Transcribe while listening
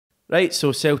Right,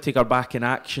 so Celtic are back in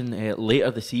action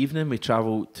later this evening. We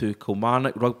travel to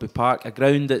Kilmarnock, Rugby Park, a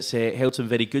ground that's held some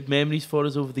very good memories for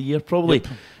us over the year. Probably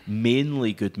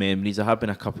mainly good memories. There have been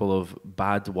a couple of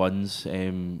bad ones.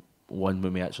 One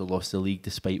when we actually lost the league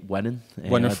despite winning.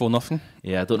 Winning 4-0.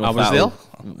 Yeah, I don't know I if was that'll-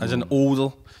 there as an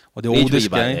older, or the Age were oldest you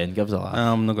back guy. then? Give us a laugh.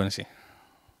 I'm not going to say.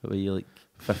 Were you like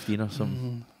 15 or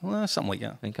something? Well, something like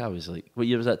that. I think I was like, what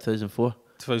year was that, 2004?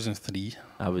 2003.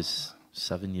 I was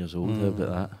 7 years old, how about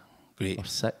that? Great. Or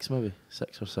 6 maybe,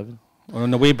 6 or 7. Well,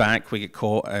 on the way back, we get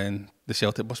caught in the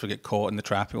Celtic bus. We get caught in the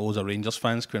traffic. All the Rangers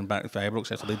fans going back to Ibrox.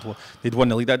 So they'd won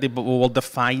the league that day, but we were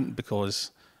defiant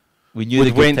because We knew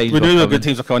the good times we were knew the coming. good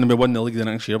teams were coming, and we won the league the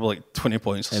next year by like 20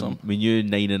 points or something. We knew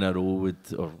 9 in a row would,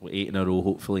 or 8 in a row,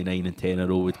 hopefully 9 and 10 in a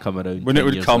row would come around. When it 10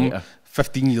 would years come later.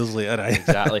 15 years later, right?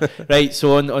 Exactly. Right,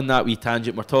 so on that wee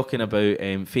tangent, we're talking about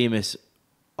famous,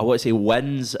 I want to say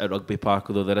wins at Rugby Park,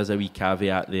 although there is a wee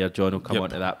caveat there. John will come on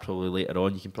to that probably later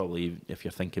on. You can probably, if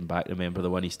you're thinking back, remember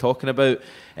the one he's talking about.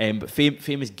 But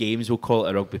famous games, we'll call it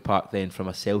at Rugby Park then, from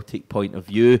a Celtic point of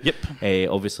view.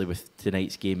 Obviously with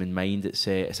tonight's game in mind, it's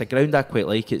a ground I quite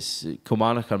like. It's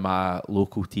Kilmarnock are my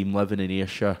local team, living in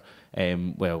Ayrshire.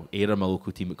 Ayrshire my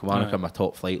local team, but Kilmarnock are my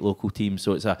top flight local team.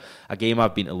 So it's a game.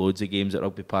 I've been to loads of games at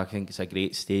Rugby Park. I think it's a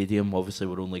great stadium. Obviously,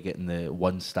 we're only getting the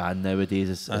one stand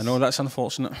nowadays. I know, that's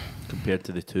unfortunate. Compared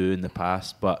to the two in the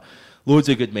past. But loads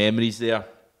of good memories there.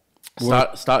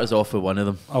 Start us off with one of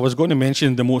them. I was going to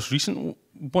mention the most recent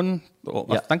one.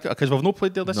 I think, because we've not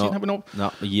played there this year, have we not?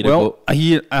 No, a year ago. A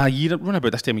year, around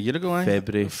about this time a year ago,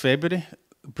 February.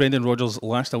 Brendan Rodgers'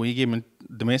 last away game,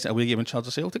 domestic away game in charge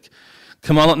of Celtic.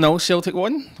 Kilmarnock 0, Celtic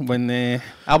 1. When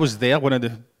I was there, one of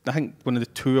the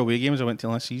 2 away games I went to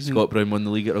last season. Scott Brown won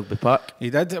the league at Rugby Park. He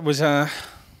did. It was and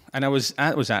I was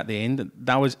at the end.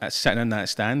 That was sitting in that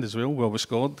stand as well where we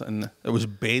scored, and it was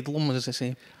bedlam, as I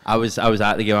say. I was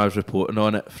at the game. I was reporting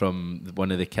on it from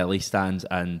one of the Kelly stands,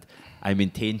 and I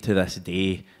maintain to this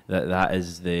day that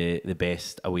is the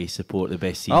best away support, the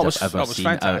best scenes I've ever seen.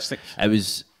 That was fantastic.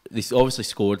 They obviously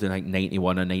scored in like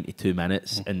 91 or 92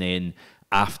 minutes, and then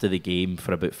after the game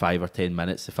for about 5 or 10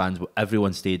 minutes, the fans,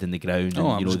 everyone stayed in the ground,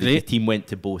 and the team went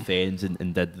to both ends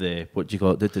and did the, what do you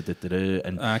call it,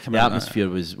 and the atmosphere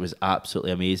was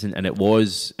absolutely amazing. And it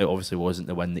obviously wasn't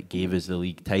the one that gave us the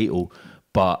league title,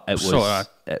 but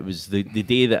it was the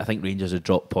day that I think Rangers had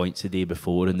dropped points the day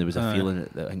before, and there was a feeling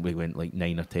that I think we went like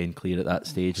 9 or 10 clear at that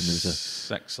stage, and there was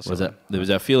 6 or something. There was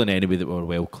a feeling anyway that we were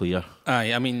well clear.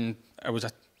 I mean,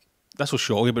 this was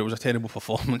shocking, but it was a terrible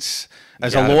performance.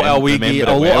 As a lot of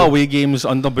away games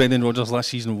under Brendan Rodgers last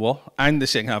season were, and the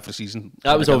second half of the season.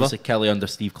 That was obviously Kelly under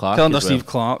Steve Clark. Steve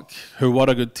Clark, who were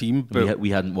a good team, but we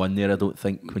hadn't won there, I don't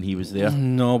think, when he was there.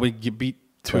 No, we beat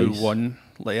 2-1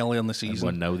 like earlier in the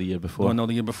season. 1-0 the year before. 1-0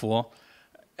 the year before.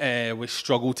 We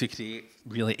struggled to create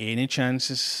really any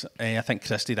chances. I think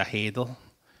Chris did a header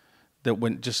that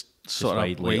went just sort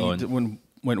of wide.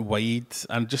 Went wide.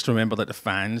 And just remember that the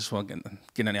fans were getting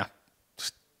into a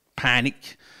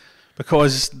panic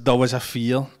because there was a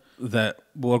fear that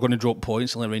we were going to drop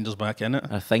points and let Rangers back in it.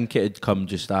 I think it had come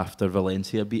just after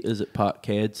Valencia beat us at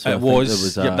Parkhead. So it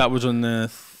was that was on the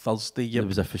Thursday. Yep. There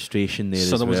was a frustration there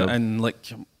so as there well. Was, and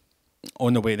like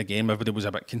on the way to the game, everybody was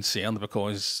a bit concerned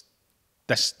because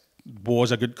this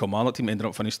was a good Kilmarnock team, ended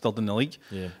up finished third in the league,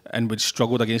 and we'd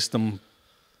struggled against them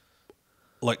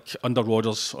like under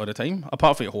Rodgers all the time,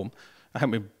 apart from at home. I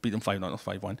think we beat them 5-0 or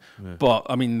 5-1. Yeah. But,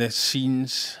 I mean, the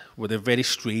scenes with a very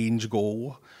strange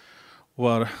goal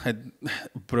where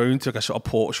Brown took a sort of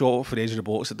pot shot for the edge of the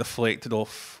box that deflected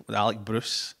off with Alex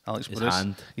Bruce.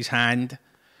 His hand.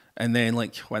 And then,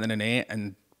 went in the net.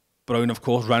 And Brown, of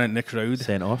course, ran into the crowd.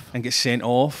 Sent off. And gets sent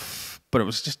off. But it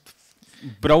was just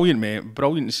brilliant, mate.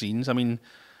 Brilliant scenes. I mean,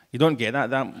 you don't get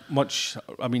that much.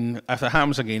 I mean, if it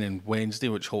happens again on Wednesday,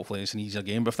 which hopefully is an easier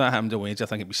game, but if that happened on Wednesday, I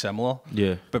think it'd be similar.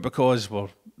 Yeah. But because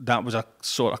that was a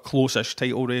sort of close-ish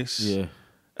title race,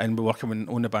 and we were coming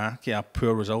on the back, a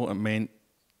poor result, it meant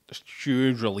just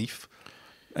huge relief.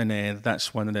 And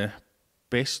that's one of the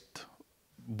best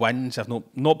wins, if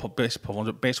not best performance,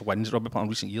 but best wins at Rugby Park in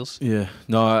recent years. Yeah,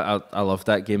 no, I loved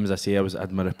that game. As I say, I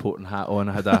had my reporting hat on.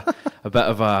 I had a bit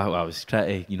of I was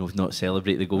trying to not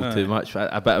celebrate the goal too much. But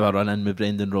a bit of a run in with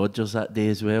Brendan Rodgers that day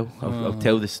as well. I'll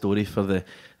tell the story for the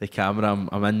camera.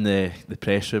 I'm in the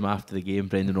press room after the game.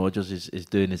 Brendan Rodgers is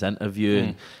doing his interview,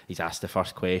 and he's asked the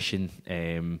first question.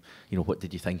 What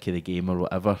did you think of the game or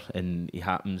whatever? And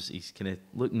he's kind of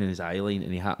looking in his eye line,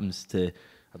 and he happens to.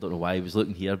 I don't know why he was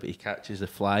looking here, but he catches the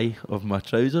fly of my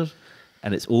trousers,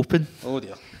 and it's open. Oh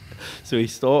dear. So he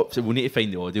stops, and we'll need to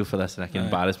find the audio for this, and I can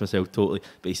embarrass myself totally.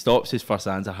 But he stops his first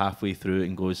answer halfway through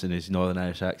and goes in his Northern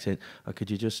Irish accent, "Oh,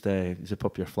 could you just zip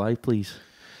up your fly, please?"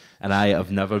 And I have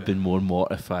never been more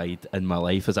mortified in my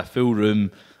life. There's a full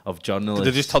room of journalists.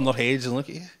 Did they just turn their heads and look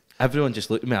at you? Everyone just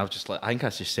looked at me. I was just like, I think I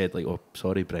just said like, "Oh,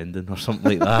 sorry, Brendan," or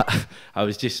something like that. I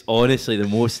was just honestly the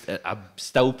most. I'm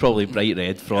still probably bright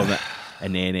red from it.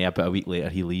 And then about a week later,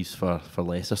 he leaves for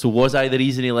Leicester. So was I the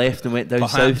reason he left and went down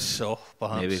Perhaps south?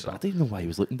 Perhaps maybe. so. But I don't even know why he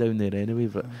was looking down there anyway.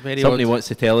 But Very something he odd. wants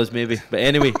to tell us maybe. But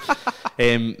anyway,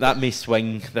 that may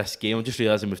swing this game. I'm just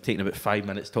realising we've taken about 5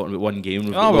 minutes talking about one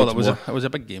game. Oh well, it was a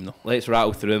big game though. Let's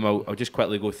rattle through them. I'll just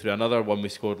quickly go through another one we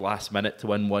scored last minute to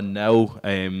win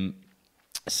 1-0.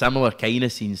 Similar kind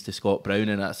of scenes to Scott Brown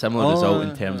and a similar result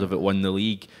in terms of it won the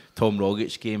league. Tom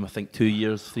Rogic game, I think 3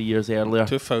 years earlier.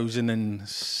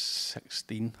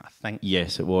 2016, I think.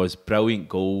 Yes, it was. Brilliant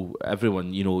goal.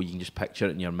 Everyone, you can just picture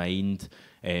it in your mind.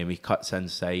 He cuts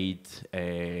inside,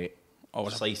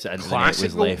 slice it into the net with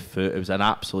his left foot. It was an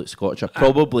absolute scorcher.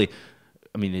 Probably,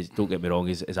 I mean, don't get me wrong,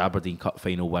 his Aberdeen Cup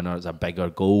final winner is a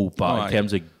bigger goal, but in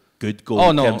terms of good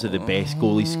goal, in terms of the best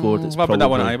goal he scored, it's probably... What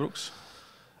about that one at Ibrox?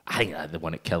 I think the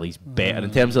one at Kelly's better in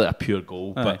terms of like a pure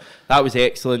goal, but that was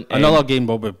excellent. Another game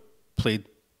where we played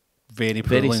very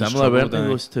similar, weren't they,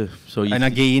 those two? So and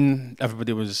again,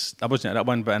 everybody was... I wasn't at that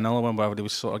one, but another one where everybody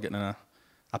was sort of getting a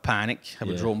panic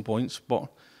about dropping points, but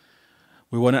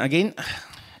we won it again.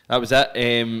 That was it.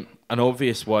 An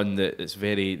obvious one that's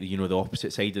very, the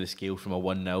opposite side of the scale from a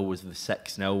 1-0 was the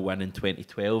 6-0 win in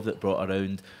 2012 that brought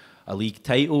around a league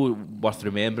title. Worth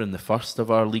remembering, the first of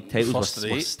our league titles.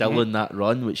 We're still in that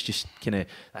run, which just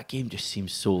that game just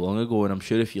seems so long ago. And I'm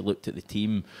sure if you looked at the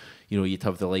team, you'd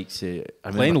have the likes of...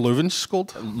 Glenn Leuven scored.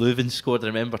 Leuven scored. I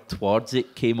remember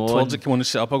Twardzik came on. Twardzik came on to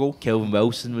set up a goal. Kelvin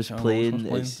Wilson was playing.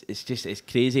 It's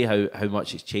crazy how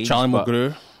much it's changed. Charlie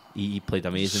McGrew. He played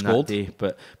amazing that day,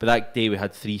 but that day we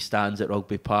had 3 stands at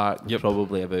Rugby Park,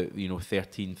 probably about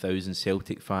 13,000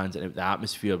 Celtic fans, and the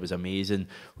atmosphere was amazing.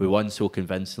 We won so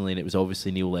convincingly, and it was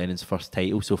obviously Neil Lennon's first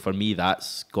title. So for me,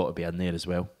 that's got to be in there as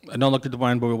well. Another good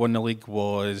one where we won the league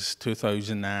was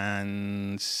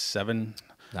 2007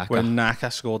 when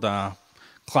Naka scored a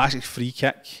classic free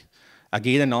kick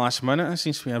again in the last minute. It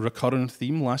seems to be a recurring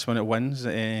theme. Last minute wins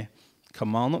at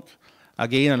Kilmarnock.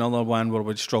 Again, another one where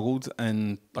we'd struggled,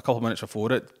 and a couple of minutes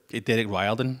before it, Derek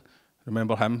Riordan,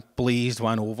 remember him, blazed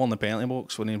one over in the penalty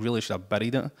box when he really should have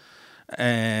buried it.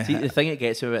 See, the thing that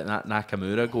gets me about that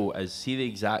Nakamura goal is, see the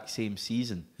exact same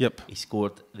season. He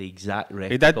scored the exact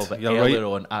record of it earlier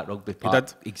on at Rugby Park. He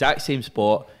did. Exact same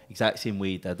spot, exact same way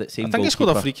he did it. Same I think goalkeeper. He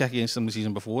scored a free kick against him the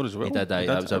season before as well. He did.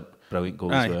 That was a brilliant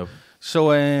goal as well. So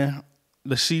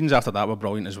the scenes after that were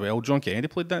brilliant as well. John Kennedy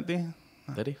played that day.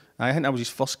 Did he? I think that was his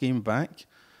first game back.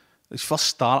 His first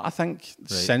start, I think,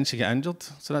 since he got injured.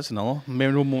 So that's another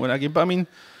memorable moment again. But I mean,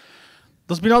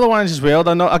 there's been other ones as well.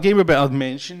 A game we better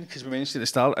mention, because we mentioned at the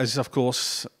start, is of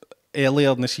course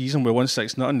earlier in the season we won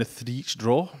 6-0 in the 3-each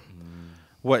draw,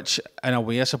 which in a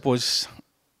way I suppose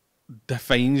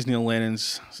defines Neil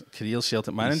Lennon's career as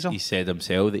Celtic manager. He said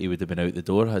himself that he would have been out the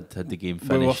door had the game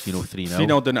finished, 3-0.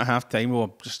 3-0 down at half time. We were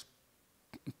just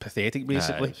pathetic,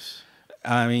 basically.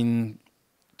 I mean,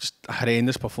 just a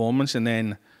horrendous performance, and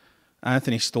then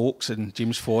Anthony Stokes and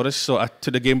James Forrest sort of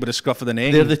took the game by the scruff of the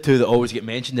neck. They're the two that always get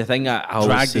mentioned. The thing I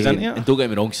always say, into it. and don't get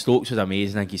me wrong, Stokes was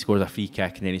amazing. I think he scores a free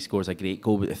kick and then he scores a great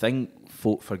goal. But the thing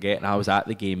folk forget, and I was at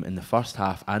the game, in the first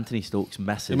half, Anthony Stokes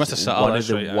misses one of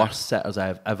the worst sitters I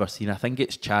have ever seen. I think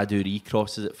it's Chad Uri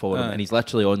crosses it for him, and he's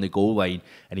literally on the goal line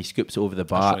and he scoops it over the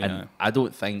bar. I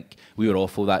don't think we were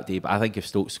awful that day, but I think if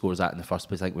Stokes scores that in the first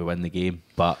place, I think we win the game.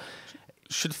 But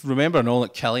should remember and all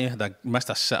that Kelly had missed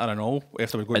a sitter and all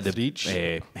after we got to the reach.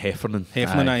 Heffernan,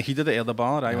 he did it at the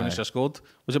bar. When he scored.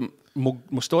 Was it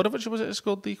Mostorovic? Was it that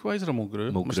scored the equaliser or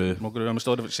Mulgrew? Mulgrew.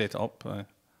 Mostorovic set it up.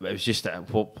 It was just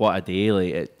what a day!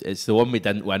 Like it's the one we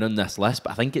didn't win on this list,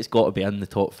 but I think it's got to be in the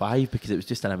top 5 because it was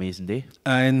just an amazing day.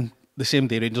 And the same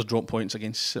day, Rangers dropped points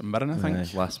against St Mirren, I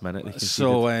think. Last minute. They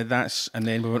so and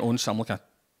then we went on something like a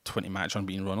 20 match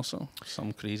unbeaten run or so.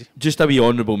 Something crazy. Just a wee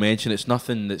honourable mention. It's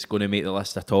nothing that's going to make the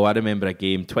list at all. I remember a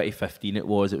game, 2015 it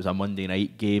was a Monday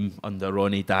night game under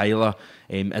Ronnie Dyler.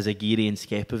 Azagiri and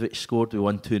Skepovic scored. We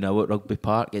won 2-0 at Rugby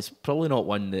Park. It's probably not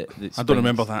one that's... I don't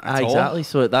remember that at all. Exactly.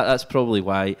 So that's probably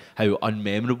how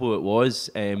unmemorable it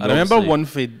was. I remember one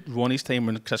for Ronnie's time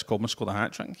when Chris Coleman scored a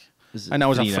hat-trick. And that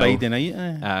was a Friday night.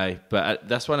 Aye, but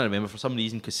this one I remember for some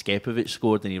reason because Skepovic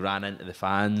scored and he ran into the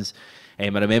fans. I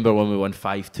remember when we won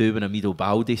 5-2 when Amido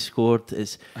Balde scored. I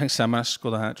think Samaras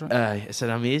scored a hat-trick. It's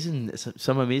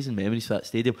some amazing memories for that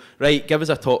stadium. Right, give us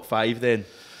a top 5 then.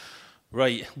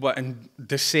 Right, what, in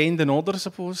descending order, I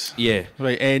suppose? Yeah.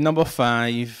 Right, number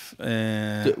 5.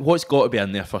 What's got to be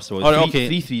in there, first of all? All right, okay.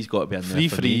 3-3's got to be in there.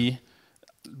 3-3,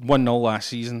 1-0 last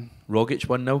season. Rogic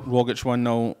 1-0? Rogic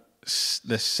 1-0.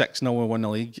 The 6-0 we won the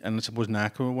league, and I suppose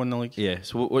Nako we won the league. Yeah,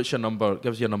 so what's your number?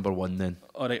 Give us your number 1 then.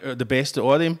 All right, the best of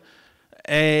all of them.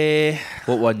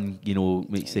 What one,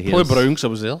 makes the hairs? Probably Brown, because I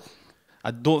was there.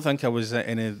 I don't think I was at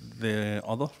any of the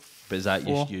other. But is that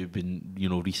just you being,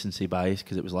 recency bias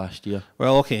because it was last year?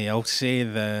 Well, okay, I'll say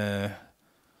the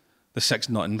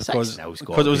 6-0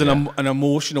 because it was an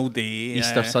emotional day.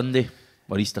 Easter Sunday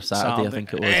or Easter Saturday, I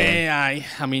think it was. Aye,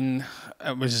 I mean,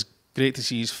 it was great to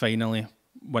see us finally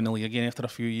win the league again after a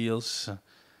few years.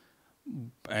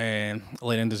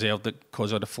 Lennon deserved it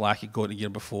because of the flack he got the year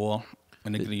before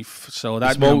and the grief. So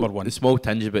that's number 1. The small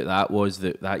tinge about that was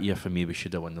that year for me we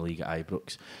should have won the league at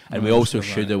Ibrox, and we also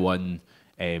should have won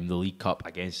the League Cup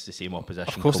against the same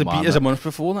opposition. Of course, they beat us a month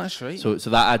before. That's right. So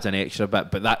that adds an extra bit.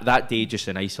 But that day, just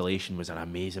in isolation, was an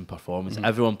amazing performance.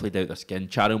 Everyone played out their skin.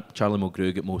 Charlie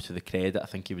Mulgrew got most of the credit. I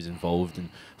think he was involved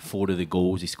in 4 of the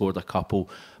goals. He scored a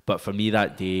couple. But for me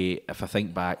that day, if I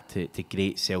think back to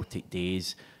great Celtic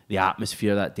days, the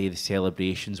atmosphere that day, the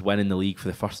celebrations, winning the league for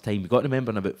the first time. You've got to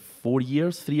remember in about 4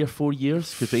 years, 3 or 4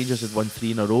 years, because Rangers had won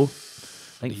 3 in a row.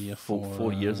 I think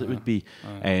 4 years it would be.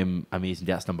 Amazing.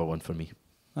 That's number 1 for me.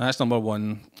 That's number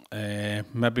 1.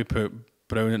 Maybe put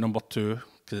Brown at number 2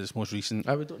 because it's most recent.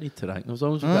 We don't need to rank them as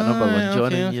long as we've got number 1,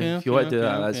 John. If you want to do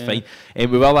that, that's fine.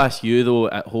 We will ask you though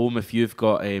at home if you've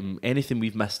got anything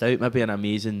we've missed out. Maybe an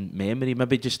amazing memory.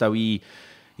 Maybe just a wee,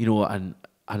 an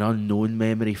unknown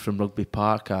memory from Rugby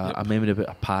Park. A memory about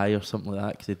a pie or something like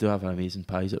that, because they do have amazing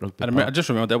pies at Rugby Park. I just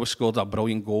remember we scored a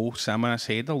brilliant goal, Samaras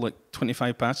header, like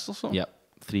 25 passes or something. Yep.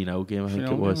 3-0 game, I think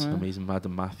it was. Amazing,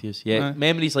 Madam Matthews. Yeah,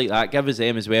 memories like that. Give us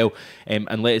them as well,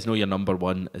 and let us know your number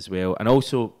 1 as well. And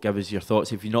also give us your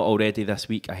thoughts, if you're not already, this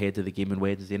week ahead of the game on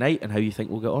Wednesday night, and how you think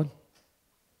we'll get on.